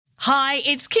Hi,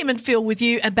 it's Kim and Phil with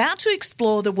you, about to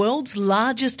explore the world's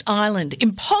largest island,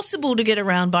 impossible to get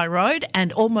around by road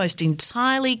and almost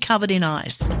entirely covered in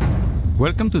ice.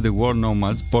 Welcome to the World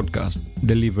Nomads podcast,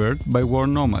 delivered by World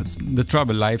Nomads, the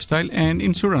travel lifestyle and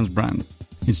insurance brand.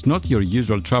 It's not your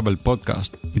usual travel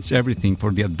podcast. It's everything for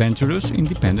the adventurous,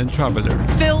 independent traveler.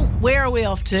 Phil, where are we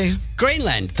off to?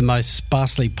 Greenland, the most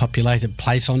sparsely populated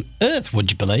place on Earth,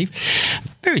 would you believe?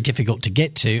 Very difficult to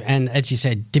get to, and as you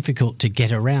said, difficult to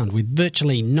get around with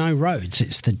virtually no roads.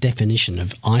 It's the definition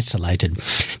of isolated.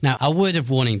 Now, a word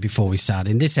of warning before we start.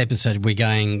 In this episode, we're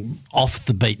going off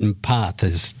the beaten path,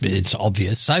 as it's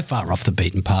obvious, so far off the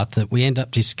beaten path that we end up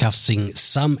discussing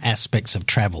some aspects of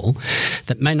travel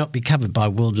that may not be covered by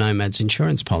World Nomads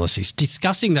insurance policies.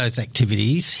 Discussing those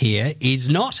activities here is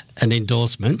not an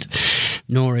endorsement,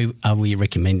 nor are we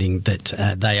recommending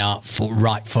that they are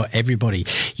right for everybody.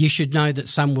 You should know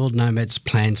that some World Nomads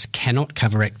plans cannot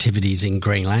cover activities in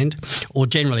Greenland or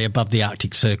generally above the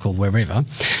Arctic Circle, wherever.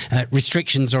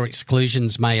 Restrictions or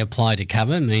exclusions may apply to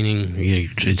cover, meaning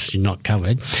it's not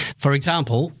covered. For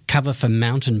example, cover for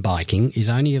mountain biking is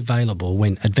only available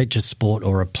when adventure sport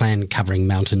or a plan covering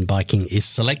mountain biking is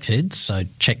selected, so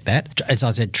check that. As I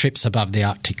said, trips above the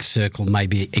Arctic Circle may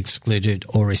be excluded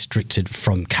or restricted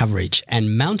from coverage.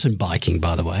 And mountain biking,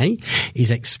 by the way,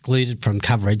 is excluded from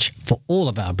coverage for all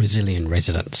of our Brazilian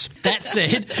residents. That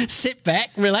said, sit back,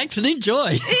 relax and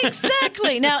enjoy.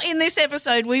 Exactly. Now, in this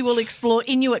episode, we will explore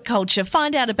Inuit culture,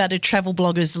 find out about a travel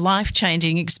blogger's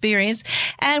life-changing experience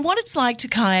and what it's like to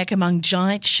kayak among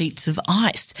giant sheets of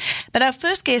ice. But our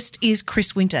first guest is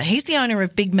Chris Winter. He's the owner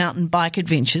of Big Mountain Bike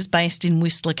Adventures based in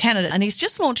Whistler, Canada, and he's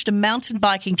just launched a mountain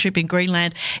biking trip in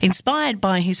Greenland inspired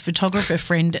by his photographer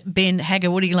friend, Ben Hager.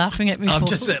 What are you laughing at me for?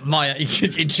 My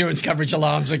insurance coverage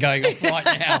alarms are going off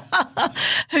right now.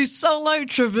 Who solo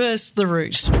traversed the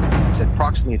route. It's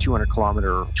approximately a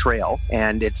 200-kilometer trail,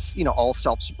 and it's, all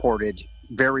self-supported,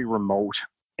 very remote.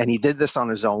 And he did this on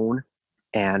his own,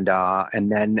 and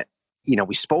then,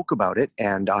 we spoke about it.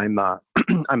 And I'm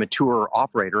I'm a tour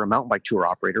operator, a mountain bike tour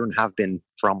operator, and have been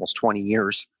for almost 20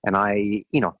 years. And I,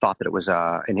 thought that it was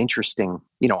an interesting,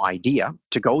 idea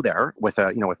to go there with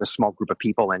a small group of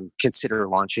people and consider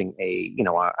launching a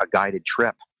guided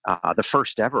trip, the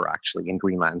first ever actually in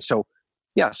Greenland. So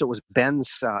it was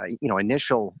Ben's,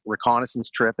 initial reconnaissance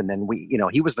trip. And then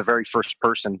he was the very first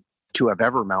person to have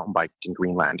ever mountain biked in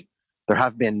Greenland. There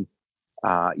have been,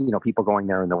 people going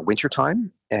there in the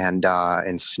wintertime and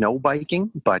snow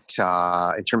biking. But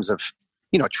in terms of,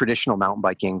 traditional mountain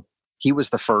biking, he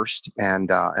was the first. And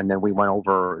then we went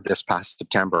over this past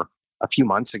September, a few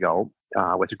months ago,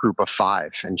 with a group of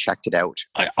 5 and checked it out.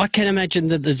 I can imagine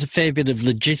that there's a fair bit of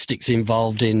logistics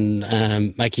involved in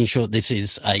making sure this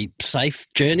is a safe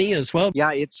journey as well.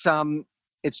 Yeah,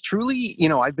 it's truly,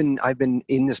 I've been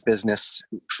in this business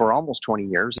for almost 20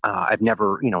 years. I've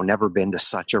never been to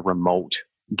such a remote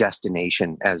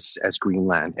destination as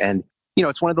Greenland. And,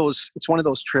 it's one of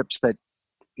those trips that,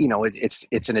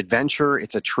 it's an adventure,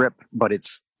 it's a trip, but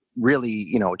it's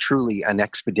really, truly an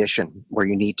expedition where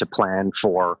you need to plan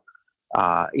for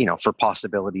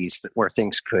possibilities where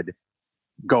things could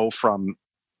go from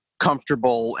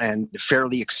comfortable and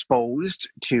fairly exposed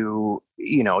to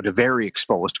very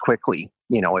exposed quickly.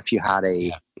 If you had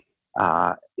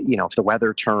if the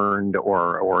weather turned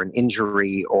or an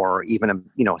injury or even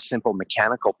a simple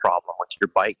mechanical problem with your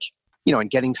bike,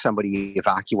 and getting somebody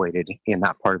evacuated in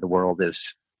that part of the world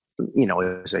is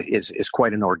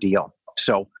quite an ordeal.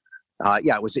 So,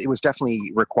 it was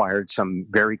definitely required some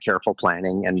very careful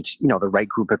planning and, the right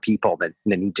group of people that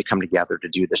need to come together to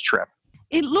do this trip.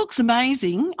 It looks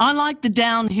amazing. I like the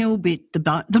downhill bit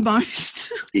the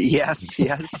most. Yes.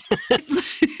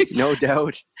 No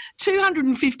doubt.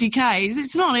 250 Ks,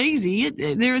 it's not easy.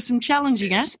 There are some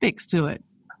challenging aspects to it.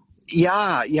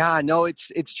 Yeah. No,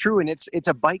 it's true. And it's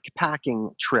a bike packing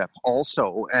trip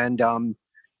also. And,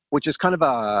 which is kind of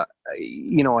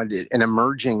an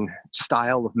emerging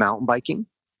style of mountain biking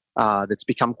that's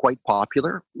become quite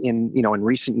popular in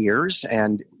recent years.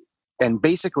 And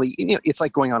basically, it's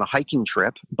like going on a hiking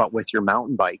trip, but with your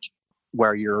mountain bike,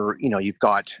 where you've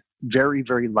got very,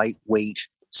 very lightweight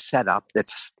setup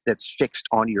that's fixed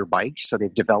onto your bike. So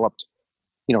they've developed,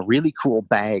 really cool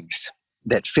bags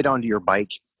that fit onto your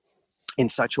bike in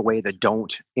such a way that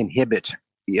don't inhibit,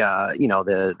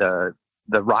 the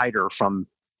rider from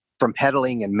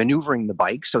pedaling and maneuvering the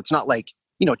bike. So it's not like,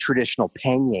 traditional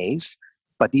panniers,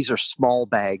 but these are small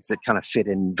bags that kind of fit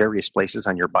in various places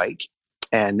on your bike.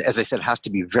 And as I said, it has to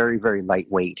be very, very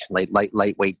lightweight,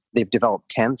 lightweight. They've developed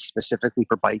tents specifically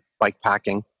for bike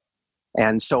packing.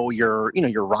 And so you're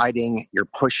riding, you're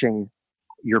pushing,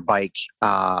 bike,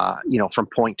 from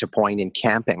point to point in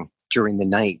camping during the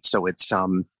night. So it's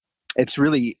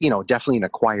really, definitely an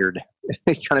acquired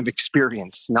kind of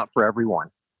experience, not for everyone.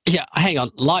 Yeah, hang on.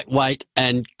 Lightweight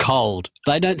and cold.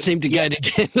 They don't seem to go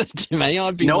together to me.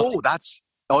 You're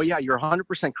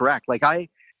 100% correct. Like I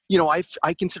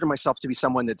consider myself to be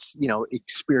someone that's,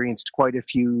 experienced quite a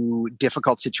few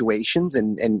difficult situations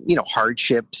and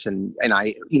hardships. And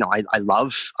I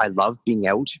love being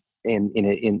out in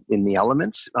the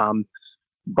elements.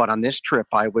 But on this trip,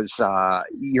 I was,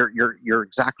 you're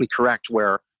exactly correct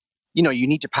where, you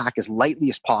need to pack as lightly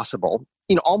as possible,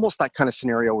 almost that kind of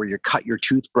scenario where you cut your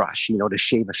toothbrush, to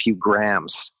shave a few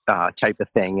grams, type of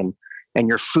thing. And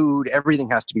your food, everything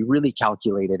has to be really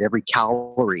calculated, every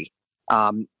calorie.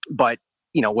 But,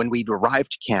 when we'd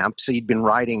arrived to camp, so you'd been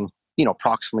riding,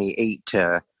 approximately 8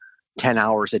 to 10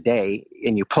 hours a day,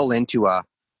 and you pull into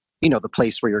the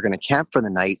place where you're going to camp for the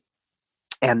night.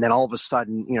 And then all of a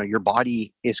sudden, your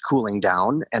body is cooling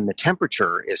down and the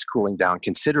temperature is cooling down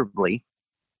considerably.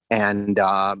 And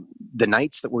the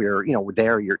nights that we were,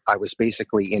 there, I was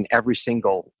basically in every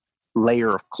single layer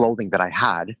of clothing that I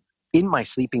had in my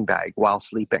sleeping bag while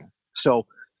sleeping. So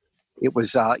it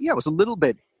was, it was a little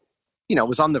bit, it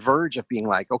was on the verge of being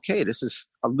like, okay, this is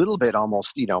a little bit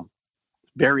almost,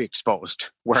 very exposed,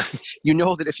 where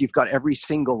that if you've got every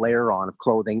single layer on of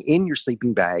clothing in your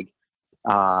sleeping bag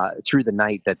through the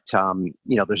night, that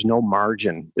there's no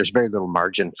margin. There's very little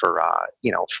margin for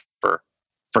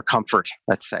for comfort,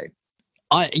 let's say.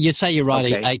 You say you're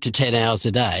riding 8 to 10 hours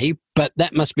a day, but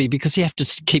that must be because you have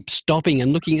to keep stopping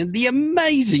and looking at the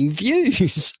amazing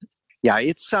views. Yeah,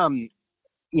 it's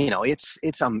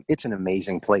it's an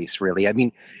amazing place, really. I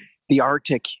mean, the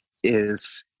Arctic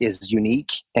is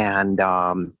unique, and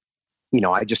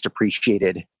I just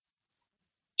appreciated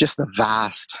just the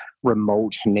vast,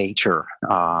 remote nature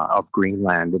of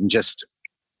Greenland, and just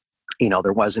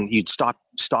there wasn't. You'd stop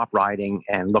riding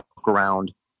and look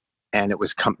around, and it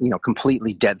was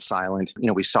completely dead silent.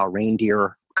 We saw reindeer,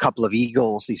 a couple of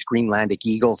eagles. These Greenlandic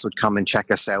eagles would come and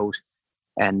check us out,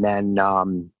 and then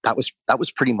that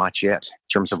was pretty much it in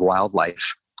terms of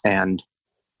wildlife. And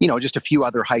just a few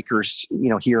other hikers,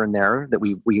 here and there that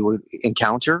we would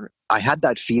encounter. I had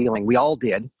that feeling, we all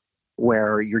did,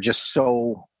 where you're just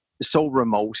so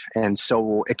remote and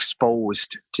so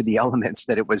exposed to the elements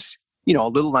that it was, a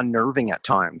little unnerving at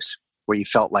times, where you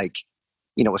felt like,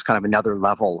 it was kind of another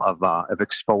level of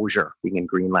exposure being in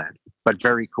Greenland, but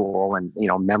very cool and,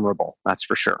 memorable. That's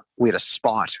for sure. We had a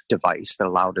spot device that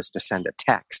allowed us to send a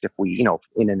text if we,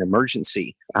 in an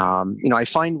emergency. I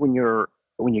find when you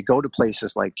go to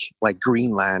places like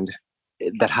Greenland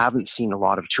that haven't seen a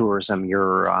lot of tourism,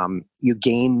 you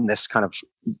gain this kind of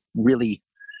really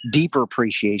deeper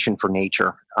appreciation for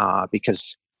nature,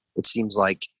 because it seems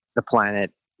like the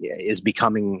planet is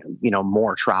becoming,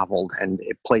 more traveled, and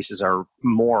places are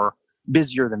more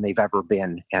busier than they've ever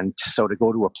been. And so to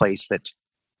go to a place that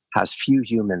has few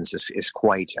humans is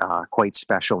quite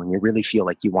special. And you really feel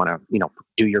like you want to,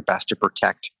 do your best to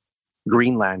protect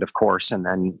Greenland, of course, and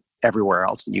then everywhere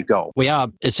else that you go. We are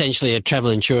essentially a travel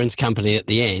insurance company at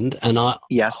the end, and I want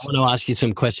to ask you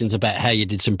some questions about how you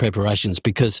did some preparations,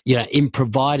 because in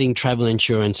providing travel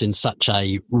insurance in such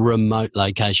a remote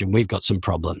location, we've got some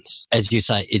problems. As you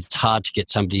say, it's hard to get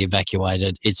somebody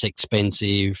evacuated. It's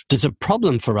expensive. There's a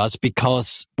problem for us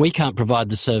because we can't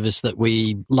provide the service that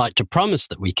we like to promise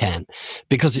that we can,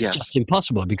 because it's just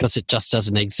impossible, because it just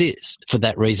doesn't exist. For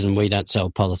that reason, we don't sell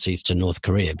policies to North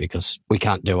Korea, because we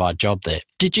can't do our job there.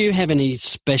 Did you have any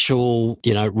special,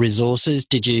 resources?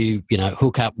 Did you,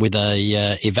 hook up with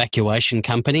a evacuation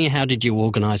company? How did you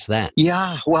organize that?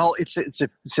 Yeah, well, it's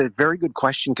a very good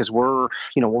question, because we're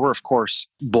of course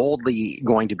boldly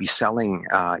going to be selling,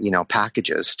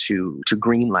 packages to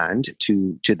Greenland,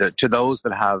 to those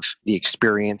that have the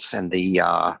experience and the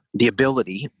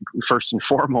ability, first and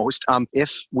foremost.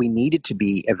 If we needed to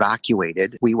be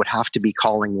evacuated, we would have to be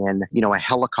calling in, a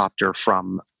helicopter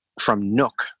from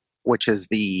Nuuk, which is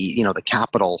the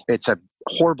capital. It's a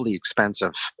horribly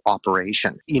expensive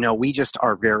operation. We just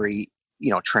are very,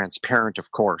 transparent,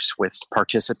 of course, with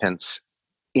participants,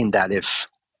 in that if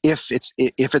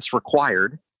it's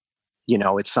required,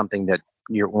 it's something that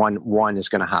one is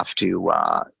going to have to,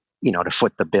 to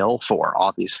foot the bill for.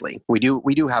 Obviously, we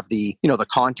do have the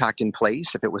contact in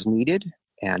place if it was needed,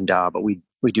 and but we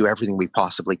do everything we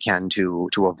possibly can to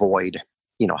avoid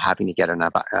having to get an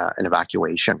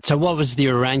evacuation. So what was the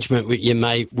arrangement you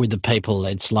made with the people?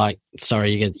 It's like,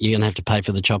 sorry, you're going to have to pay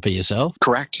for the chopper yourself?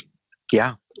 Correct.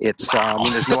 Yeah. It's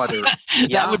there's no other.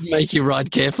 That would make you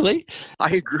ride carefully.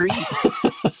 I agree.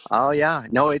 Oh yeah,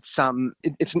 no, it's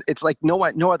like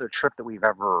no other trip that we've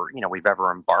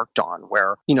ever embarked on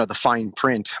where the fine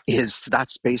print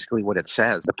that's basically what it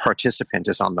says. The participant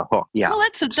is on the hook. Yeah, Well,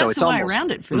 that's so the way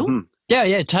around it, Phil. Mm-hmm.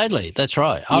 Yeah, totally. That's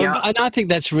right. Yeah. And I think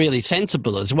that's really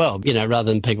sensible as well, rather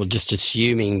than people just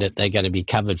assuming that they're going to be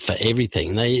covered for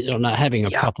everything. They're not having a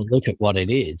proper look at what it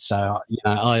is. So,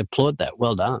 I applaud that.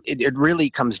 Well done. It really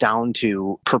comes down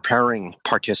to preparing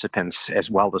participants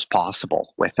as well as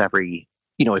possible with every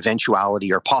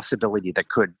eventuality or possibility that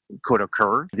could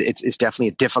occur. It's definitely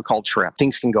a difficult trip.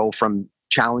 Things can go from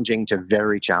challenging to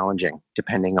very challenging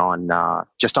depending on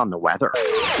just on the weather.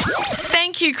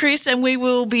 Thank you, Chris, and we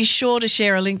will be sure to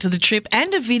share a link to the trip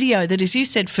and a video that, as you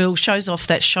said, Phil, shows off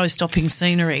that show-stopping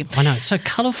scenery. I know, it's so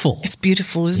colourful. It's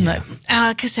beautiful, isn't it?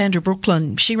 Cassandra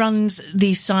Brooklyn, she runs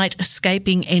the site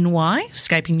Escaping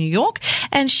New York,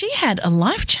 and she had a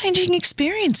life-changing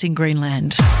experience in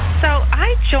Greenland. So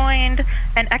I joined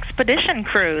an expedition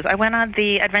cruise. I went on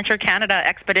the Adventure Canada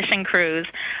expedition cruise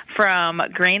from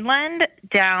Greenland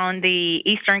down the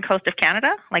eastern coast of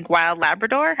Canada, like Wild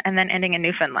Labrador, and then ending in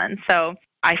Newfoundland. So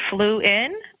I flew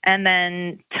in and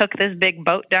then took this big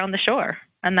boat down the shore.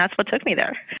 And that's what took me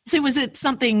there. So was it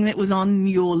something that was on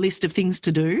your list of things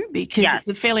to do? Because it's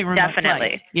a fairly remote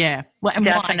place. Yeah. Well, and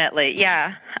definitely, why?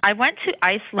 Yeah. I went to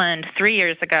Iceland 3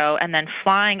 years ago, and then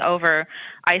flying over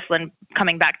Iceland,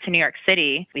 coming back to New York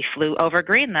City, we flew over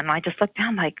Greenland. And I just looked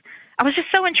down I was just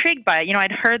so intrigued by it.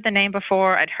 I'd heard the name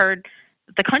before. I'd heard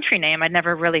the country name. I'd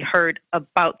never really heard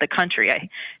about the country. I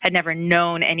had never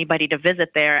known anybody to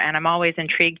visit there. And I'm always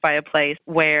intrigued by a place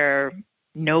where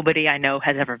nobody I know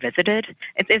has ever visited.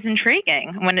 It's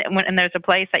intriguing when there's a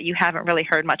place that you haven't really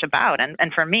heard much about.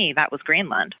 And for me, that was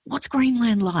Greenland. What's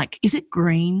Greenland like? Is it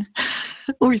green?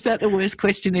 Or is that the worst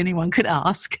question anyone could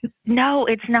ask? No,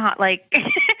 it's not.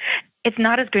 It's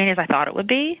not as green as I thought it would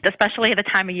be, especially at the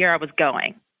time of year I was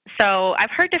going. So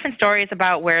I've heard different stories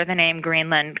about where the name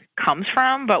Greenland comes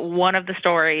from, but one of the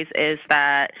stories is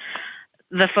that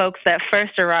the folks that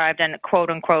first arrived and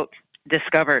quote-unquote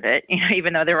discovered it,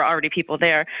 even though there were already people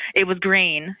there, it was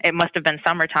green. It must have been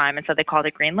summertime, and so they called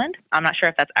it Greenland. I'm not sure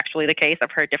if that's actually the case.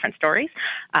 I've heard different stories.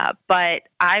 But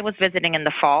I was visiting in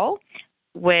the fall,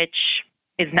 which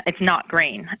it's not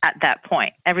green at that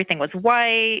point. Everything was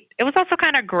white. It was also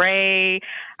kind of gray.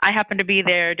 I happened to be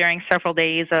there during several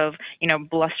days of,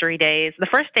 blustery days. The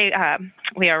first day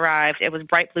we arrived, it was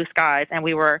bright blue skies, and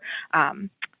we were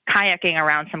kayaking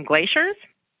around some glaciers.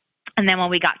 And then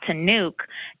when we got to Nuuk,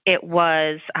 it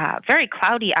was very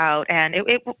cloudy out, and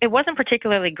it wasn't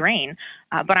particularly green,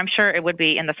 but I'm sure it would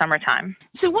be in the summertime.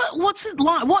 So what's it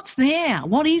like? What's there?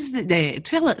 What is there?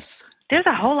 Tell us. There's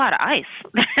a whole lot of ice.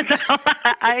 There's a lot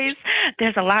of ice.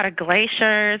 There's a lot of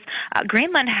glaciers.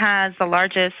 Greenland has the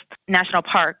largest national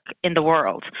park in the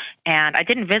world, and I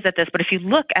didn't visit this, but if you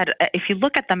look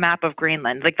at the map of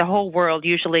Greenland, like the whole world,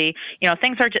 usually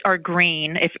things are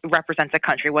green if it represents a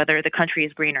country. Whether the country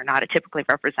is green or not, it typically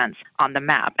represents on the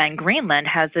map. And Greenland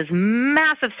has this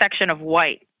massive section of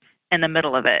white in the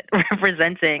middle of it,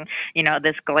 representing,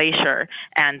 this glacier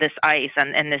and this ice,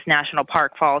 and this national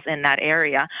park falls in that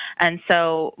area. And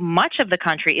so much of the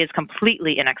country is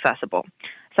completely inaccessible.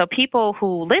 So people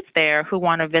who live there, who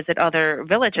want to visit other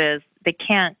villages, they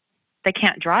can't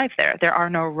drive there. There are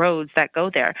no roads that go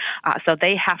there. So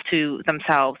they have to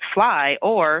themselves fly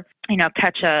or,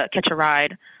 catch a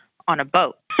ride on a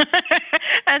boat.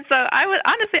 And so I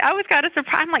was kind of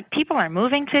surprised. I'm like, people are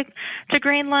moving to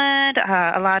Greenland.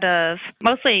 A lot of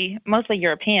mostly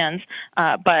Europeans,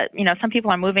 but some people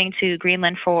are moving to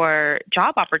Greenland for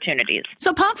job opportunities.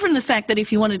 So apart from the fact that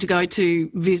if you wanted to go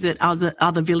to visit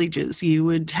other villages, you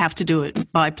would have to do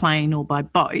it by plane or by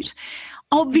boat.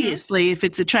 Obviously, if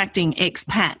it's attracting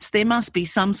expats, there must be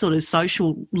some sort of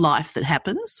social life that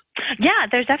happens. Yeah,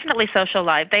 there's definitely social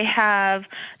life. They have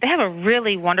a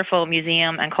really wonderful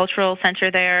museum and cultural center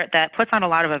there that puts on a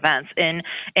lot of events. In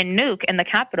Nuuk, in the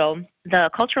capital, the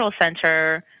cultural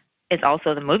center is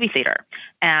also the movie theater.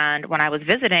 And when I was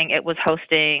visiting, it was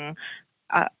hosting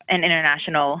an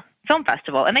international film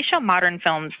festival. And they show modern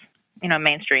films,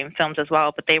 mainstream films as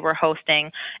well, but they were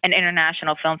hosting an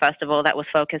international film festival that was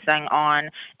focusing on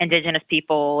Indigenous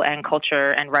people and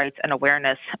culture and rights and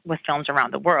awareness with films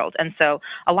around the world. And so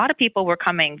a lot of people were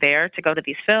coming there to go to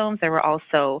these films. There were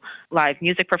also live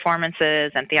music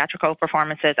performances and theatrical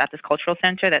performances at this cultural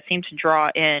center that seemed to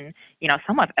draw in,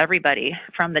 somewhat everybody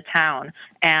from the town.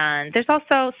 And there's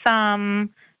also some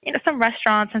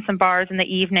restaurants and some bars in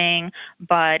the evening,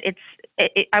 but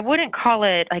I wouldn't call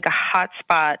it like a hot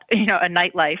spot, a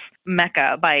nightlife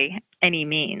mecca by any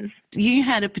means. You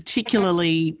had a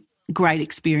particularly great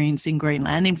experience in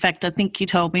Greenland. In fact, I think you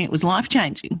told me it was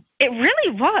life-changing. It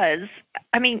really was.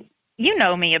 I mean, you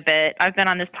know me a bit. I've been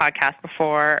on this podcast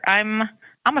before. I'm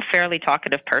a fairly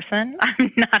talkative person.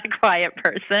 I'm not a quiet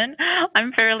person.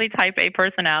 I'm fairly type A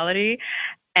personality.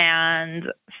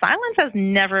 And silence has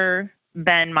never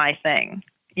been my thing.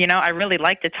 You know, I really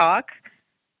like to talk,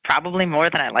 probably more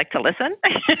than I like to listen.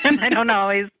 And I don't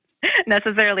always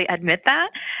necessarily admit that.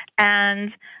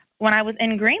 And when I was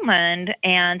in Greenland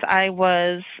and I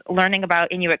was learning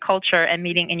about Inuit culture and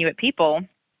meeting Inuit people,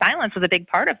 silence was a big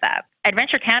part of that.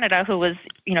 Adventure Canada,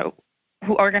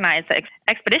 who organized the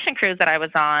expedition cruise that I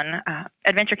was on,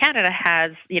 Adventure Canada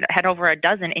had over a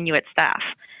dozen Inuit staff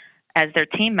as their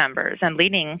team members and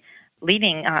leading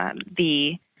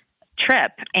the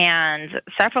trip, and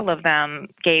several of them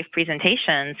gave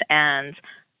presentations, and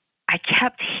I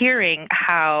kept hearing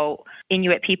how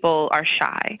Inuit people are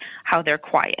shy, how they're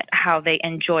quiet, how they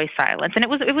enjoy silence. And it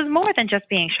was more than just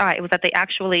being shy. It was that they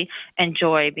actually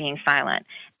enjoy being silent.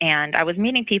 And I was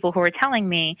meeting people who were telling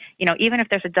me, you know, even if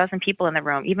there's a dozen people in the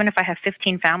room, even if I have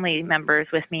 15 family members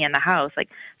with me in the house, like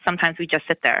sometimes we just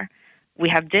sit there. We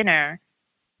have dinner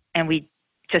and we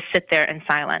just sit there in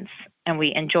silence and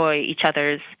we enjoy each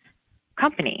other's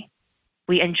company.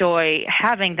 We enjoy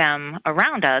having them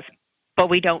around us, but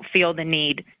we don't feel the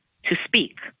need to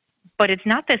speak. But it's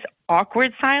not this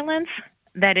awkward silence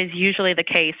that is usually the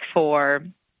case for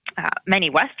many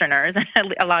Westerners.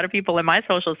 A lot of people in my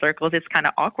social circles, it's kind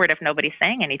of awkward if nobody's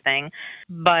saying anything.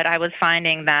 But I was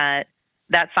finding that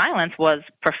silence was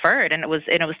preferred, and it was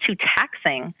too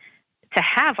taxing to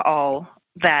have all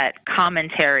that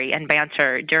commentary and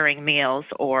banter during meals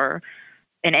or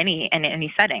in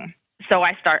any setting. So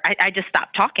I just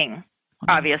stopped talking.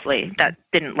 Obviously, that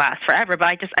didn't last forever, but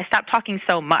I stopped talking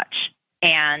so much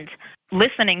and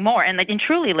listening more and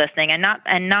truly listening and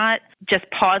not just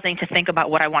pausing to think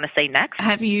about what I want to say next.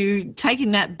 Have you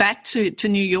taken that back to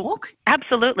New York?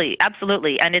 Absolutely.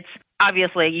 And it's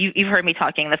obviously you've heard me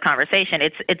talking in this conversation.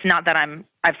 It's not that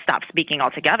I've stopped speaking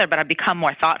altogether, but I've become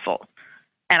more thoughtful.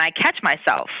 And I catch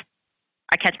myself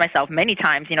many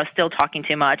times, you know, still talking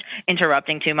too much,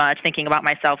 interrupting too much, thinking about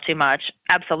myself too much.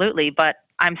 Absolutely. But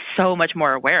I'm so much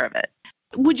more aware of it.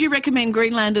 Would you recommend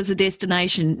Greenland as a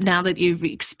destination now that you've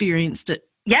experienced it?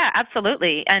 Yeah,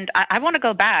 absolutely. And I want to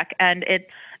go back. And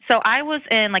so I was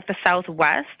in like the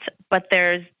Southwest,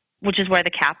 which is where the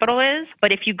capital is.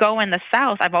 But if you go in the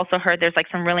South, I've also heard there's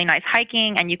like some really nice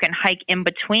hiking, and you can hike in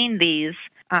between these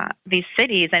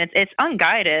cities, and it's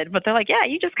unguided, but they're like, yeah,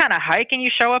 you just kind of hike and you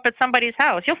show up at somebody's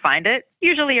house. You'll find it.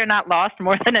 Usually you're not lost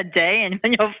more than a day, and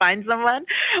then you'll find someone,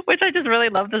 which I just really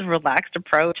love, this relaxed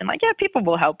approach. And like, yeah, people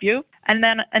will help you. And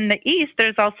then in the East,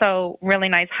 there's also really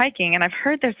nice hiking, and I've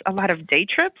heard there's a lot of day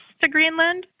trips to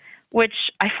Greenland,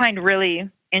 which I find really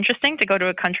interesting to go to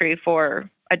a country for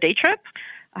a day trip.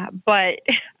 But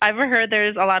I've heard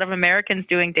there's a lot of Americans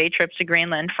doing day trips to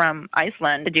Greenland from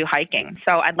Iceland to do hiking.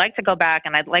 So I'd like to go back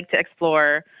and I'd like to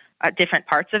explore different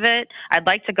parts of it. I'd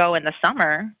like to go in the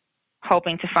summer,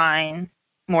 hoping to find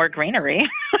more greenery.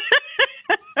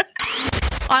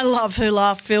 I love her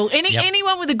laugh, Phil.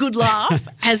 Anyone with a good laugh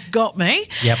has got me.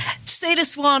 Yep. Cedar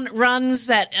Swan runs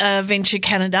that Venture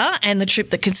Canada and the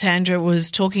trip that Cassandra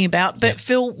was talking about. But Yep.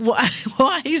 Phil,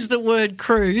 why is the word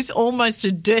cruise almost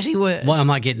a dirty word? Why am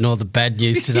I getting all the bad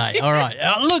news today? All right.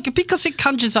 Look, because it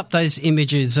conjures up those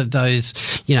images of those,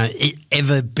 you know,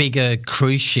 ever bigger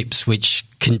cruise ships which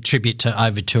contribute to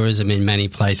over-tourism in many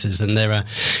places. And there are,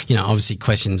 you know, obviously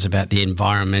questions about the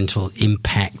environmental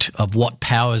impact of what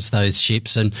powers those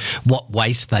ships and what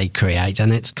waste they create.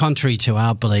 And it's contrary to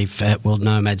our belief at World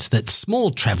Nomads that small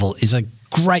travel is a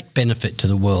great benefit to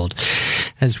the world.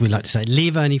 As we like to say,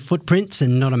 leave only footprints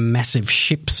and not a massive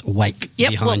ship's wake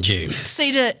behind you.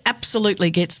 Cedar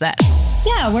absolutely gets that.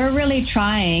 Yeah, we're really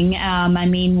trying.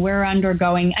 We're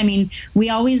undergoing. We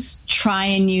always try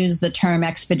and use the term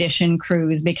expedition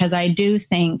cruise because I do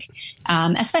think,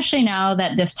 especially now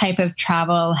that this type of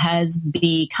travel has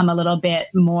become a little bit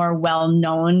more well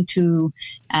known to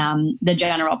the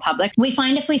general public, we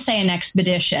find if we say an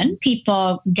expedition,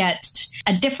 people get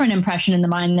a different impression in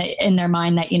their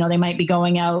mind that, you know, they might be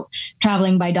going out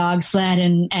traveling by dog sled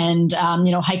and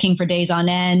hiking for days on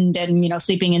end and, you know,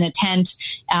 sleeping in a tent,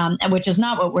 which is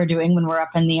not what we're doing when we're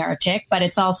up in the Arctic, but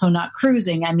it's also not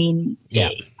cruising.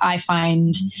 I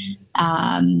find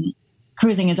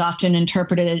cruising is often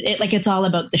interpreted like it's all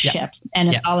about the ship and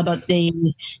it's all about the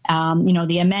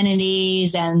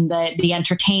amenities and the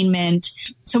entertainment.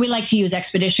 So we like to use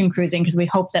expedition cruising because we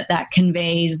hope that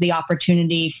conveys the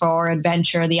opportunity for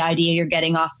adventure, the idea you're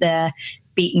getting off the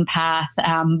beaten path,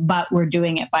 but we're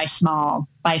doing it by small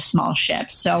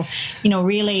ships. So,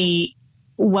 really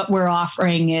what we're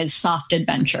offering is soft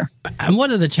adventure. And what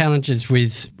are the challenges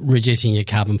with reducing your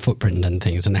carbon footprint and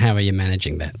things, and how are you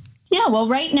managing that? Yeah, well,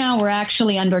 right now we're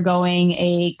actually undergoing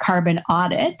a carbon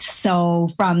audit. So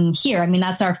from here,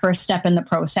 that's our first step in the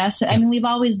process. We've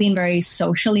always been very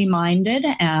socially minded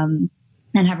and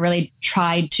have really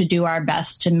tried to do our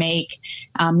best to make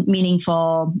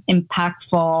meaningful,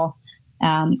 impactful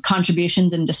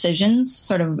contributions and decisions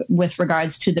sort of with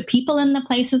regards to the people in the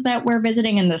places that we're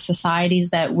visiting and the societies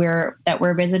that we're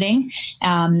visiting.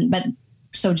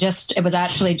 So it was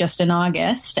actually just in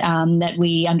August that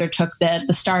we undertook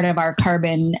the start of our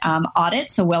carbon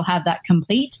audit. So we'll have that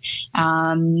complete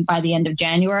by the end of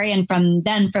January. And from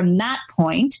that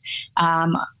point,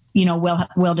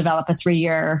 we'll develop a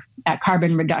 3-year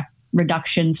carbon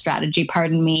reduction strategy,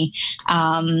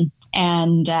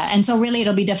 And so really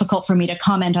it'll be difficult for me to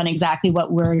comment on exactly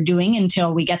what we're doing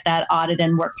until we get that audit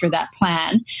and work through that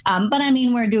plan. But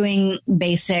we're doing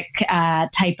basic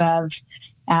type of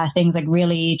things like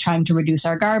really trying to reduce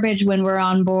our garbage when we're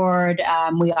on board.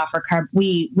 We offer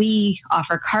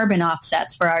carbon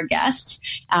offsets for our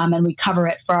guests, and we cover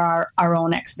it for our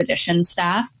own expedition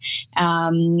staff.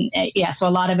 So a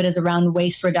lot of it is around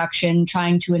waste reduction,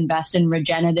 trying to invest in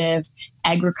regenerative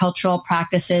agricultural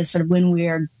practices, sort of when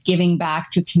we're giving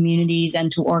back to communities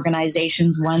and to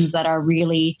organizations, ones that are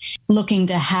really looking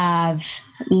to have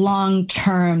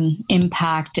long-term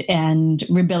impact and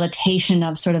rehabilitation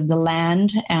of sort of the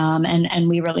land. And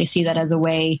we really see that as the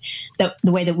way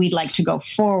that we'd like to go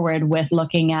forward with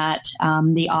looking at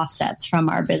the offsets from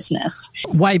our business.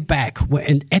 Way back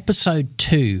in episode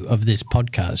 2 of this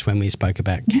podcast, when we spoke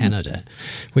about Canada,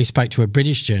 we spoke to a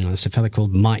British journalist, a fellow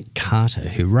called Mike Carter,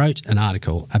 who wrote an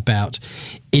article about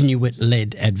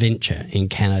Inuit-led adventure in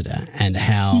Canada and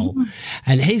how,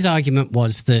 and his argument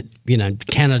was that,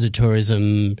 Canada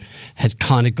tourism has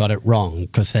kind of got it wrong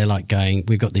because they're like going,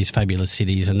 we've got these fabulous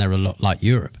cities and they're a lot like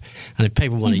Europe. And if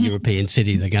people want a European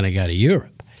city, they're going to go to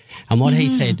Europe. And what he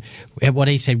said, where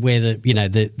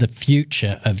the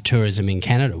future of tourism in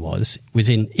Canada was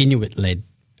in Inuit-led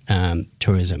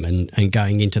tourism and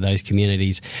going into those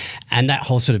communities, and that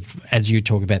whole sort of, as you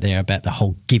talk about there, about the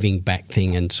whole giving back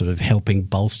thing and sort of helping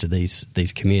bolster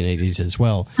these communities as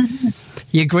well.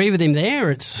 You agree with him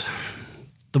there? It's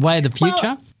the way of the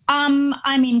future? Well,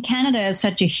 Canada is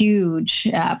such a huge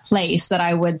place that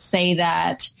I would say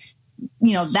that,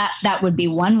 that would be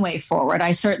one way forward.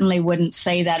 I certainly wouldn't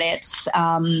say that it's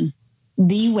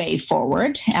the way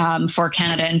forward for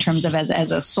Canada in terms of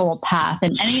as a sole path.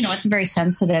 And it's a very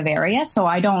sensitive area. So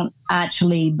I don't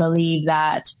actually believe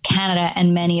that Canada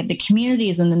and many of the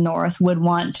communities in the north would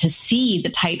want to see the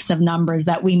types of numbers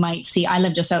that we might see. I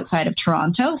live just outside of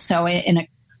Toronto, so in a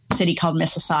city called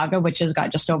Mississauga, which has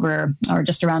got just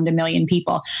around 1 million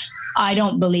people. I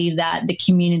don't believe that the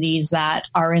communities that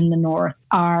are in the north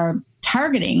are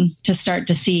targeting to start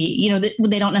to see,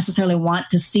 they don't necessarily want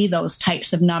to see those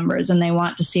types of numbers, and they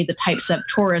want to see the types of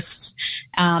tourists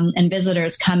and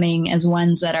visitors coming as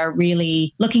ones that are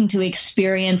really looking to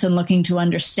experience and looking to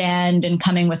understand and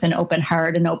coming with an open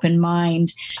heart and open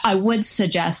mind. I would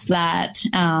suggest that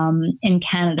in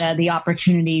Canada, the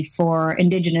opportunity for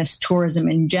Indigenous tourism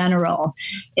in general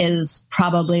is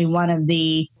probably one of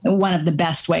the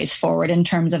best ways forward in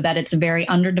terms of that it's very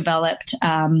underdeveloped.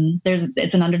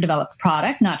 It's an underdeveloped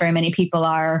product. Not very many people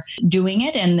are doing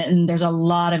it, and there's a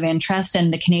lot of interest,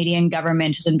 and the Canadian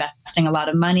government is investing a lot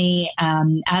of money,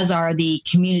 as are the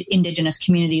Indigenous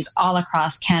communities all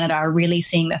across Canada are really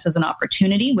seeing this as an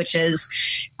opportunity, which is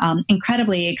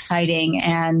incredibly exciting.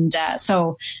 And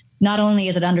so not only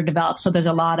is it underdeveloped, so there's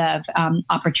a lot of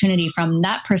opportunity from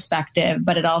that perspective,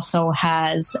 but it also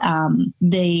has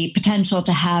the potential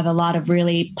to have a lot of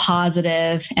really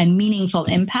positive and meaningful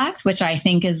impact, which I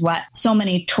think is what so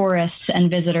many tourists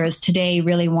and visitors today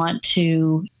really want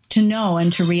to know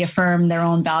and to reaffirm their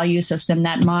own value system,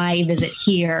 that my visit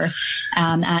here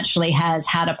actually has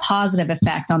had a positive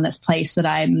effect on this place that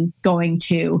I'm going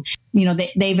to.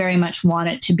 They very much want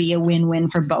it to be a win-win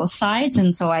for both sides.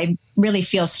 And so I really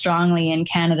feel strongly in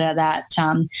Canada that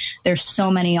there's so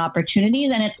many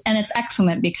opportunities, and it's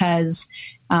excellent because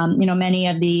many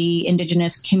of the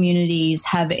Indigenous communities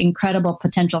have incredible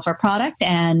potential for product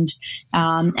and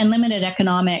limited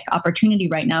economic opportunity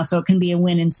right now. So it can be a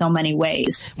win in so many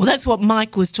ways. Well, that's what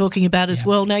Mike was talking about as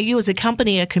well. Now, you as a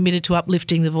company are committed to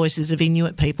uplifting the voices of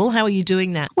Inuit people. How are you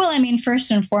doing that? Well,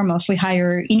 first and foremost, we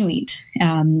hire Inuit.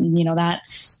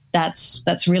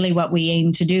 That's really what we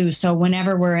aim to do. So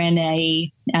whenever we're in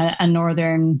a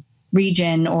northern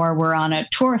region or we're on a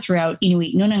tour throughout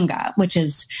Inuit Nunanga, which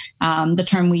is the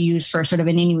term we use for sort of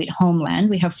an Inuit homeland.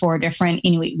 We have 4 different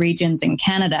Inuit regions in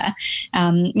Canada.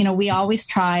 We always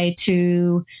try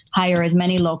to hire as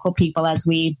many local people as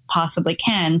we possibly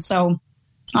can. So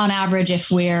on average,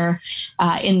 if we're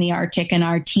in the Arctic and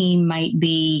our team might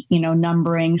be,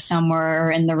 numbering somewhere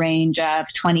in the range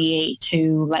of 28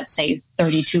 to, let's say,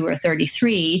 32 or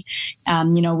 33,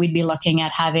 we'd be looking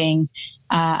at having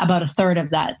about a third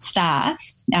of that staff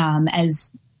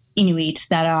as Inuit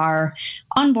that are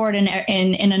on board in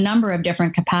a number of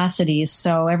different capacities.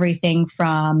 So everything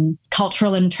from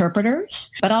cultural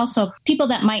interpreters, but also people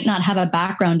that might not have a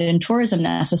background in tourism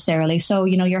necessarily. So,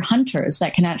 your hunters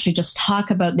that can actually just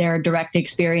talk about their direct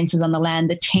experiences on the land,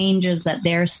 the changes that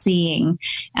they're seeing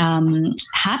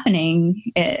happening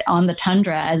on the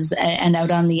tundra and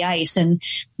out on the ice. And,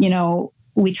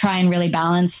 we try and really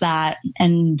balance that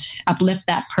and uplift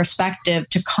that perspective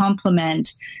to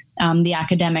complement the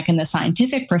academic and the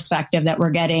scientific perspective that we're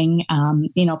getting,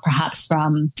 perhaps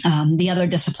from the other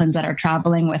disciplines that are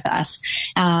traveling with us.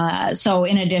 So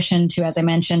in addition to, as I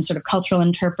mentioned, sort of cultural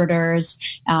interpreters,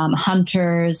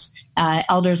 hunters,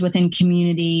 elders within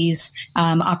communities,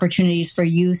 opportunities for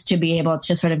youth to be able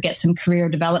to sort of get some career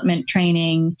development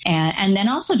training, and then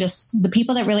also just the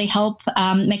people that really help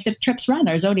make the trips run,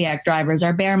 our Zodiac drivers,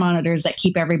 our bear monitors that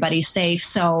keep everybody safe.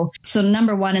 So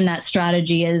number one in that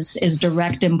strategy is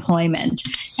direct employment.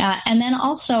 And then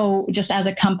also just as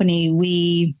a company,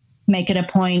 we make it a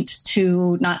point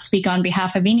to not speak on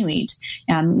behalf of Inuit.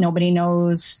 Nobody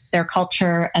knows their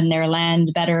culture and their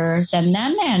land better than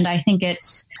them. And I think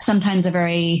it's sometimes a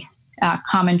very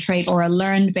common trait or a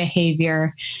learned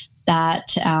behavior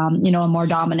that, a more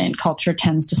dominant culture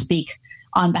tends to speak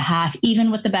on behalf,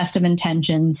 even with the best of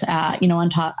intentions, on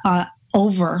top,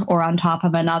 over or on top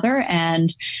of another.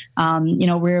 And,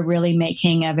 we're really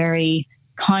making a very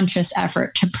conscious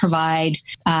effort to provide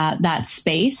that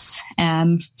space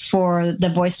for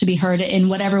the voice to be heard in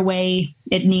whatever way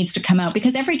it needs to come out,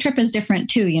 because every trip is different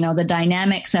too. The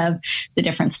dynamics of the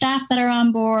different staff that are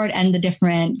on board and the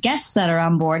different guests that are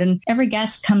on board, and every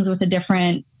guest comes with a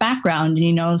different background.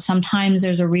 Sometimes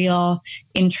there's a real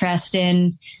interest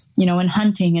in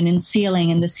hunting and in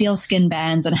sealing and the seal skin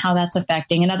bans and how that's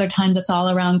affecting, and other times it's all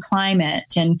around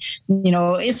climate. And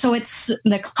so it's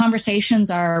the conversations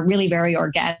are really very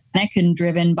organic and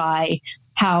driven by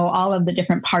how all of the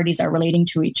different parties are relating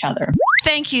to each other.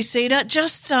 Thank you, Cedar.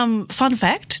 Just fun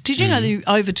fact, did you know that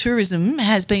over-tourism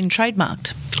has been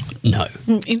trademarked? No.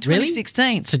 In 2016.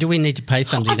 Really? So do we need to pay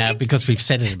somebody now because we've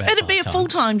said it about 5 times? It'd be a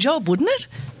full-time job, wouldn't it?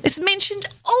 It's mentioned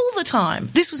all the time.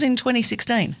 This was in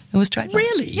 2016. It was trademarked.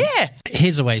 Really? Yeah.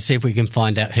 Here's a way, see if we can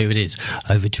find out who it is.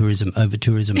 Over-tourism.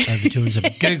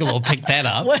 Google will pick that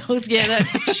up. Well, yeah,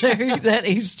 that's true. That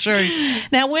is true.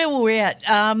 Now, where were we at?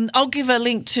 I'll give a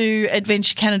link to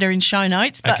Adventure Canada in show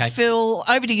notes, but okay. Phil,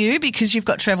 over to you because you've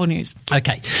got travel news.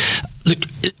 Okay. Look,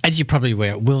 as you're probably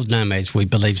aware, at World Nomads, we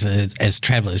believe that as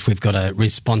travellers, we've got a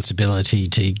responsibility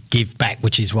to give back,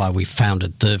 which is why we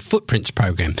founded the Footprints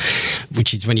program,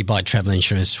 which is when you buy travel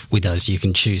insurance with us, you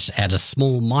can choose to add a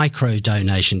small micro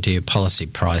donation to your policy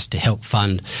price to help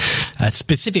fund a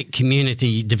specific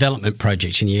community development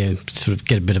project, and you sort of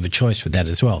get a bit of a choice with that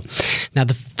as well. Now,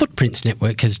 the Footprints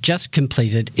Network has just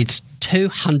completed its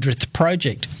 200th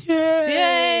project.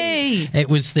 Yay! It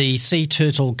was the Sea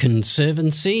Turtle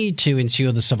Conservancy to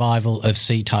ensure the survival of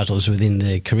sea turtles within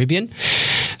the Caribbean.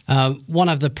 One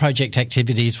of the project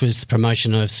activities was the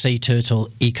promotion of sea turtle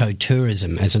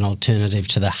ecotourism as an alternative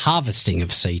to the harvesting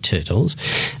of sea turtles,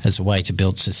 as a way to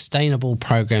build sustainable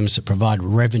programs that provide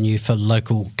revenue for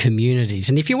local communities.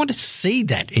 And if you want to see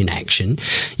that in action,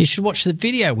 you should watch the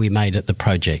video we made at the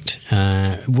project.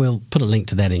 We'll put a link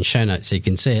to that in show notes so you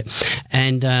can see it.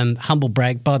 And humble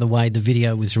brag, by the way, the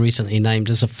video was recently named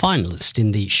as a finalist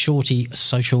in the Shorty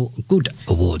Social Good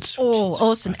Awards. Oh,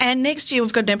 awesome. And next year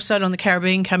we've got an episode on the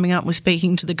Caribbean coming up. We're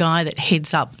speaking to the guy that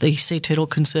heads up the Sea Turtle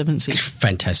Conservancy.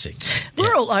 Fantastic.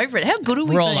 We're all over it. How good are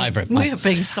we? We're all over it, mate. We have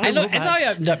been so good. Look, as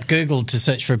I opened up Google to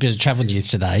search for a bit of travel news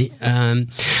today,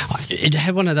 it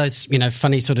had one of those,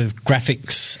 funny sort of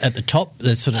graphics at the top,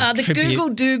 the sort of the tribute. Google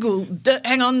Doodle.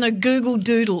 The Google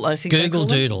Doodle, I think. Google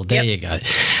Doodle. There you go.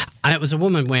 And it was a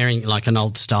woman wearing like an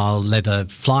old style leather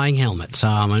flying helmet. So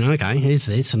I went, okay, who's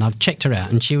this? And I've checked her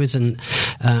out, and she was an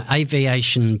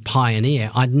aviation pioneer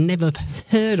I'd never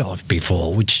heard of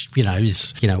before, which,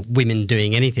 is, women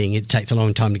doing anything. It takes a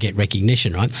long time to get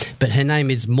recognition, right? But her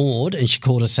name is Maud, and she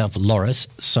called herself Loris.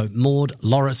 So Maud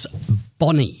Loris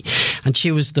Bonney. And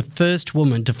she was the first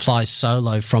woman to fly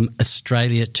solo from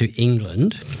Australia to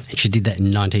England. And she did that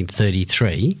in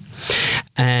 1933.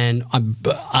 and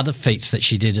other feats that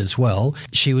she did as well.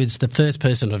 She was the first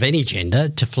person of any gender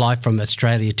to fly from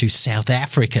Australia to South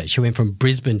Africa. She went from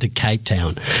Brisbane to Cape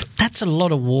Town. That's a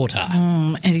lot of water.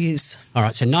 It is. All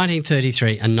right, so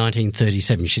 1933 and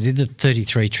 1937. She did the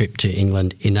 33 trip to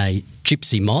England in a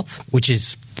Gypsy Moth, which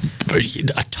is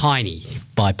a tiny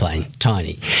biplane,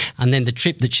 tiny. And then the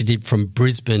trip that she did from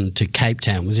Brisbane to Cape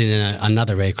Town was in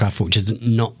another aircraft, which is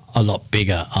not a lot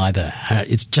bigger either.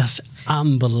 It's just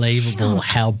unbelievable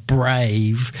how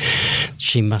brave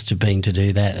she must have been to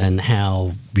do that, and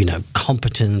how,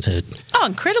 competent. Oh,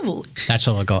 incredible. That's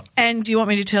all I got. And do you want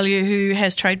me to tell you who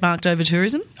has trademarked over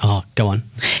tourism? Oh, go on.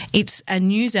 It's a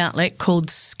news outlet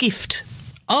called Skift.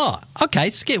 Oh,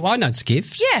 okay, Skift. I know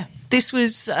Skift. Yeah. This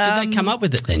was... did they come up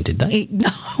with it then, did they? No,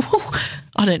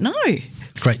 I don't know.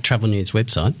 Great travel news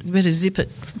website. You better zip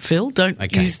it, Phil. Don't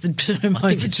use the term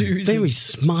over tourism. It's a very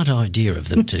smart idea of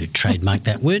them to trademark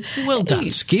that word. Well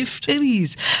done, Skift. It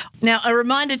is. Now, a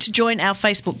reminder to join our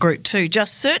Facebook group too.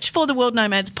 Just search for the World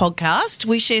Nomads podcast.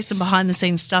 We share some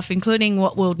behind-the-scenes stuff, including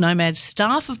what World Nomads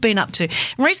staff have been up to.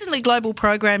 Recently, Global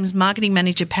Programs Marketing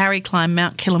Manager Parry climbed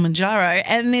Mount Kilimanjaro,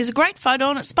 and there's a great photo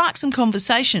on it. Sparked some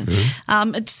conversation.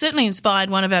 It certainly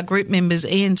inspired one of our group members,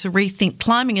 Ian, to rethink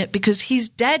climbing it because his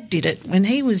dad did it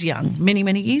when he was young, many,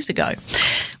 many years ago.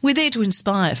 We're there to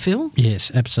inspire, Phil.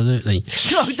 Yes, absolutely.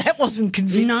 No, that wasn't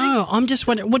convincing. No, I'm just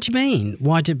wondering, what do you mean?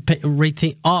 Why did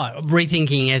rethink? Oh,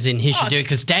 rethinking as in he should do it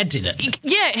because Dad did it.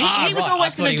 Yeah, he was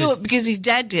always going to do it because his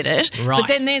dad did it. Right. But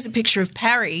then there's a picture of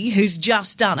Parry who's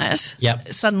just done it. Yep.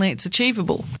 Suddenly it's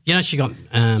achievable. She got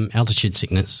altitude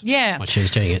sickness. Yeah. While she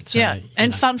was doing it. So, yeah.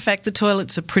 And fun fact, the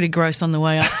toilets are pretty gross on the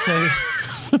way up too.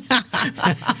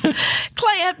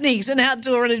 Clay Abney's an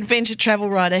outdoor and adventure travel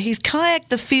writer. He's kayaked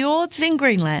the fjords in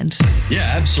Greenland. Yeah,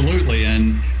 absolutely.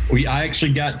 And I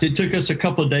actually it took us a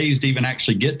couple of days to even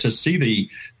actually get to see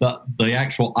the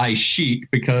actual ice sheet,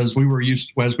 because we were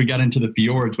as we got into the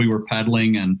fjords, we were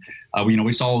paddling and,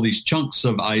 we saw all these chunks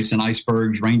of ice and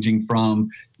icebergs ranging from,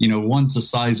 one's the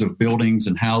size of buildings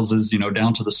and houses,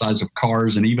 down to the size of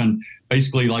cars, and even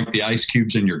basically like the ice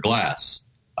cubes in your glass.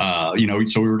 So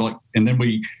we were like, and then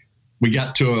we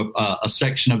got to a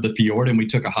section of the fjord and we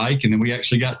took a hike, and then we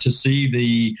actually got to see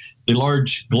the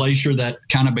large glacier that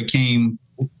kind of became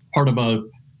part of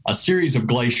a series of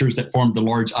glaciers that formed the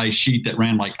large ice sheet that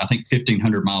ran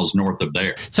 1,500 miles north of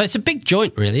there. So it's a big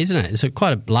joint, really, isn't it? It's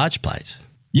quite a large place.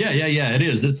 Yeah, it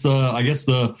is. It's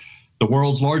the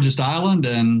world's largest island,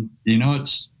 and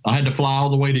I had to fly all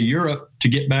the way to Europe to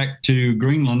get back to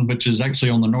Greenland, which is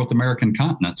actually on the North American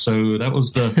continent. So that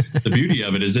was the beauty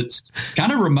of it, is it's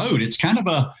kind of remote. It's kind of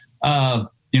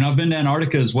I've been to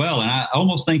Antarctica as well, and I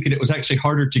almost think that it was actually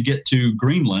harder to get to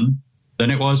Greenland than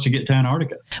it was to get to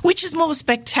Antarctica. Which is more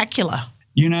spectacular?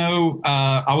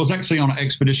 I was actually on an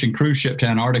expedition cruise ship to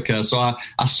Antarctica, so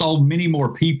I saw many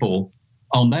more people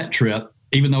on that trip,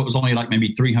 even though it was only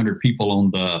maybe 300 people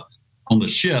on the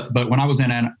ship. But when I was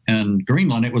in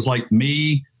Greenland, it was like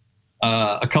me,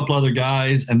 a couple other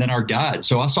guys, and then our guide.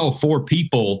 So I saw 4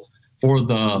 people for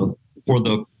the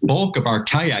bulk of our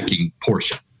kayaking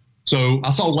portion. So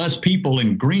I saw less people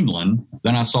in Greenland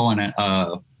than I saw in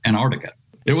Antarctica.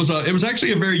 It was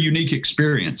actually a very unique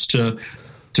experience to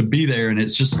be there, and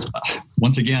it's just,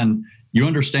 once again, you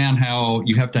understand how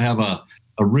you have to have a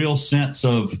real sense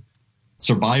of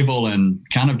survival and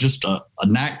kind of just a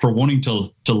knack for wanting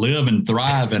to live and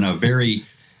thrive in a very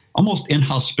almost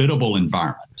inhospitable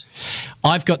environment.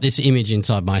 I've got this image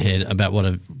inside my head about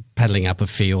what paddling up a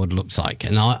fjord looks like,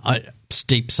 and I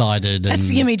steep-sided. That's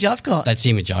the image I've got. That's the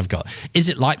image I've got. Is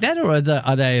it like that, or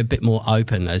are they a bit more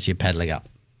open as you're paddling up?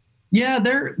 Yeah,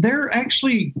 they're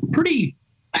actually pretty.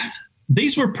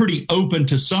 These were pretty open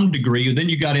to some degree. And then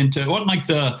you got into, it wasn't like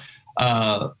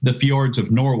the fjords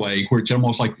of Norway, where it's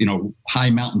almost like, high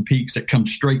mountain peaks that come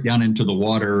straight down into the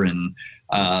water. And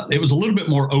it was a little bit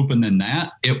more open than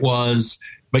that. It was,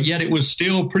 but yet it was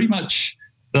still pretty much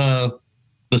the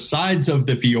sides of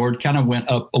the fjord kind of went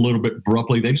up a little bit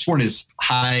abruptly. They just weren't as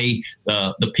high.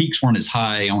 The peaks weren't as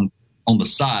high on the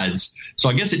sides. So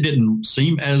I guess it didn't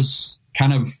seem as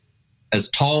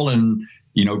tall and,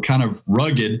 kind of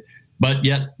rugged. But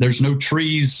yet there's no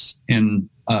trees in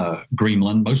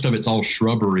Greenland. Most of it's all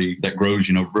shrubbery that grows,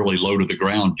 really low to the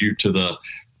ground due to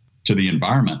the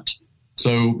environment.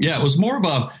 So, yeah, it was more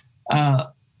of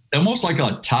almost like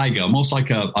a taiga, almost like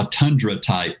a tundra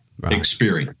type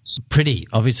experience. Pretty,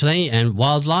 obviously, and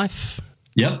wildlife?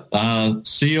 Yep.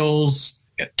 Seals,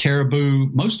 caribou.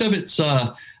 Most of it's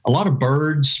a lot of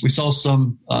birds. We saw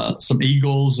some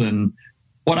eagles, and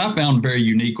what I found very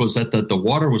unique was that the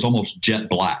water was almost jet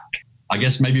black. I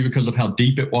guess maybe because of how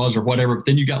deep it was or whatever. But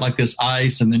then you got this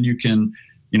ice, and then you can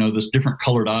this different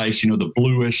colored ice, the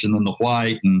bluish and then the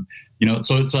white. And,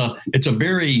 so it's a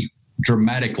very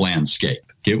dramatic landscape.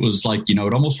 It was like,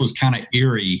 it almost was kind of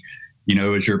eerie,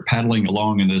 as you're paddling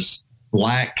along in this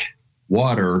black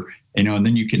water, and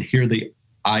then you can hear the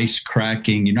ice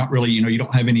cracking. You're not really, you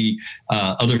don't have any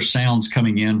other sounds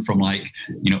coming in from like,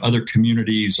 other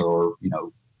communities or,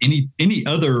 any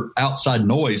other outside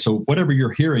noise. So whatever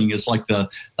you're hearing is like the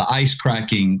ice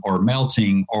cracking or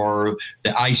melting or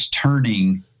the ice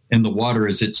turning in the water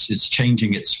as it's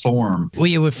changing its form. Were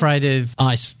you afraid of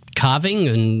ice carving?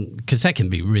 And because that can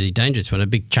be really dangerous when a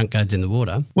big chunk goes in the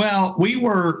water. Well,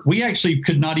 we actually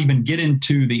could not even get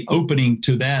into the opening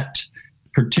to that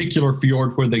particular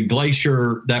fjord where the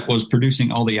glacier that was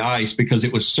producing all the ice because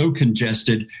it was so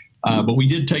congested. But we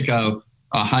did take a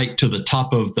hike to the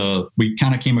top of we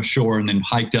kind of came ashore and then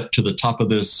hiked up to the top of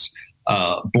this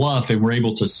bluff, and we're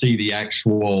able to see the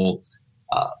actual,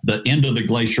 the end of the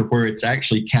glacier where it's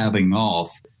actually calving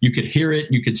off. You could hear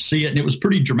it, you could see it, and it was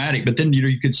pretty dramatic, but then,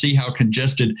 you could see how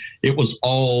congested it was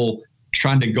all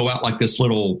trying to go out like this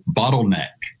little bottleneck.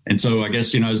 And so I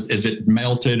guess, as it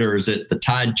melted or as the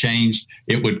tide changed,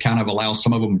 it would kind of allow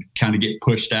some of them to kind of get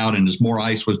pushed out. And as more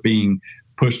ice was being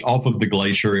pushed off of the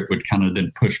glacier, it would kind of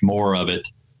then push more of it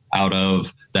out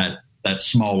of that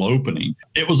small opening.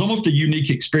 It was almost a unique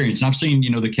experience. And I've seen,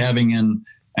 the calving in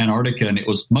Antarctica, and it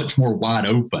was much more wide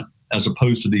open as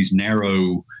opposed to these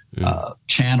narrow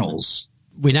channels.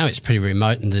 We know it's pretty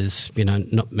remote and there's,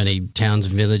 not many towns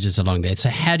and villages along there. So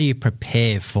how do you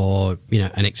prepare for,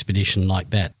 an expedition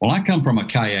like that? Well, I come from a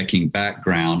kayaking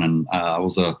background, and I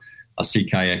was a sea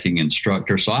kayaking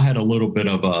instructor. So I had a little bit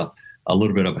of a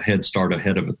head start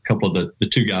ahead of a couple of the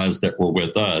two guys that were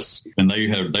with us. And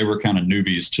they were kind of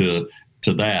newbies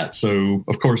to that. So,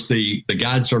 of course, the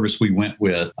guide service we went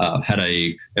with had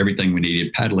everything we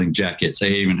needed, paddling jackets.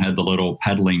 They even had the little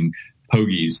paddling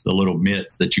pogies, the little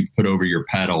mitts that you put over your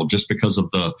paddle just because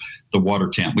of the water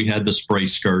temp. We had the spray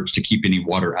skirts to keep any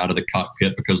water out of the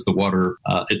cockpit because the water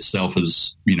itself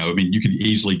is, you could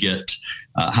easily get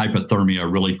hypothermia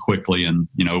really quickly. And,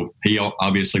 he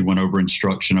obviously went over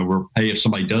instruction over, hey, if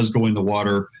somebody does go in the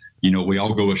water, we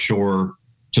all go ashore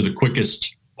to the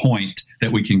quickest point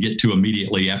that we can get to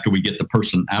immediately after we get the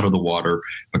person out of the water,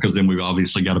 because then we've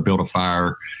obviously got to build a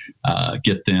fire,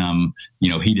 get them,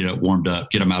 heated up, warmed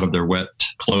up, get them out of their wet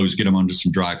clothes, get them onto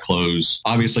some dry clothes.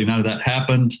 Obviously, none of that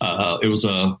happened. It was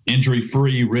a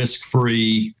injury-free,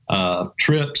 risk-free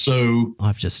trip. So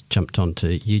I've just jumped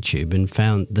onto YouTube and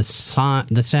found the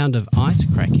sound of ice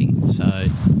cracking. So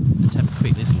let's have a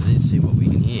quick listen to this, see what we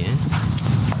can hear.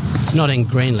 It's not in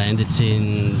Greenland, it's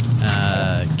in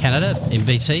Canada, in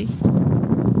BC.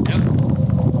 Yep.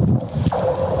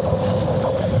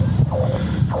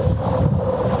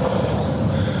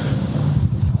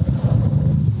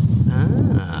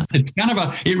 It's kind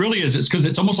of it really is. It's because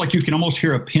it's almost like you can almost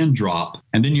hear a pin drop.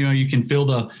 And then, you can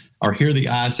feel hear the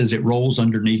ice as it rolls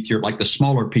underneath like the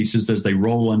smaller pieces as they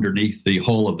roll underneath the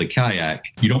hull of the kayak.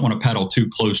 You don't want to paddle too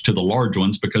close to the large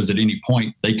ones because at any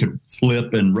point they could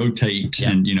flip and rotate. Yeah.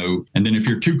 And, and then if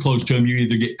you're too close to them, you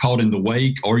either get caught in the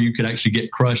wake or you could actually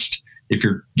get crushed if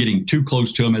you're getting too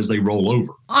close to them as they roll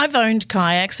over. I've owned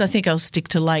kayaks. I think I'll stick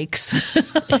to lakes.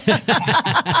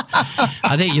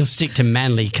 I think you'll stick to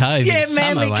Manly Cove in summer.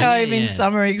 Manly Cove in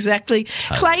summer, exactly.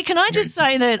 Totally. Clay, can I just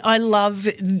say that I love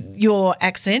your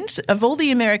accent. Of all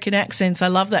the American accents, I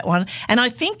love that one. And I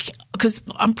think, because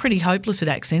I'm pretty hopeless at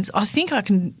accents, I think I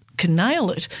can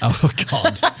nail it. Oh,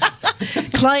 God.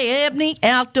 Clay Abney,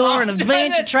 outdoor and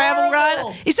adventure travel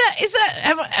writer. Is that?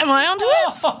 Am I onto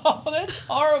it? Oh, that's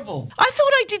horrible. I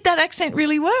thought I did that accent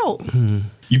really well.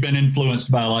 You've been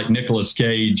influenced by like Nicolas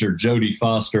Cage or Jodie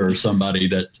Foster or somebody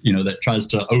that that tries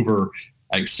to over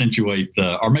accentuate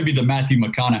or maybe the Matthew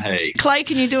McConaughey. Clay,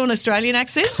 can you do an Australian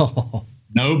accent?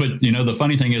 No, but the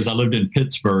funny thing is I lived in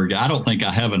Pittsburgh. I don't think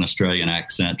I have an Australian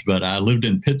accent, but I lived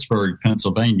in Pittsburgh,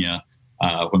 Pennsylvania,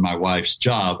 with my wife's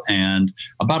job, and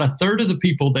about a third of the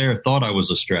people there thought I was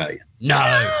Australian. No,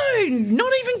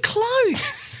 not even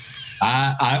close.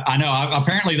 I know.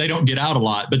 Apparently, they don't get out a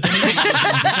lot, but then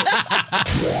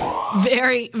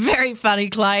very, very funny,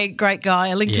 Clay. Great guy.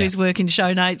 A link to his work in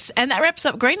show notes. And that wraps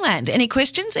up Greenland. Any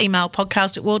questions? Email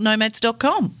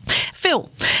podcast@worldnomads.com.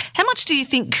 Phil, how much do you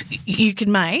think you could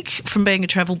make from being a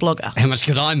travel blogger? How much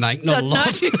could I make? Not a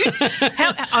lot.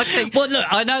 Okay. Well, look,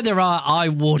 I know there are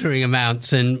eye-watering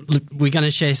amounts, and look, we're going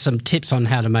to share some tips on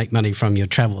how to make money from your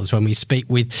travels when we speak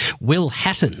with Will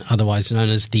Hatton, otherwise known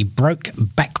as the Broke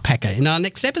Backpacker, in our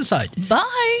next episode.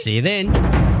 Bye. See you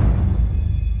then.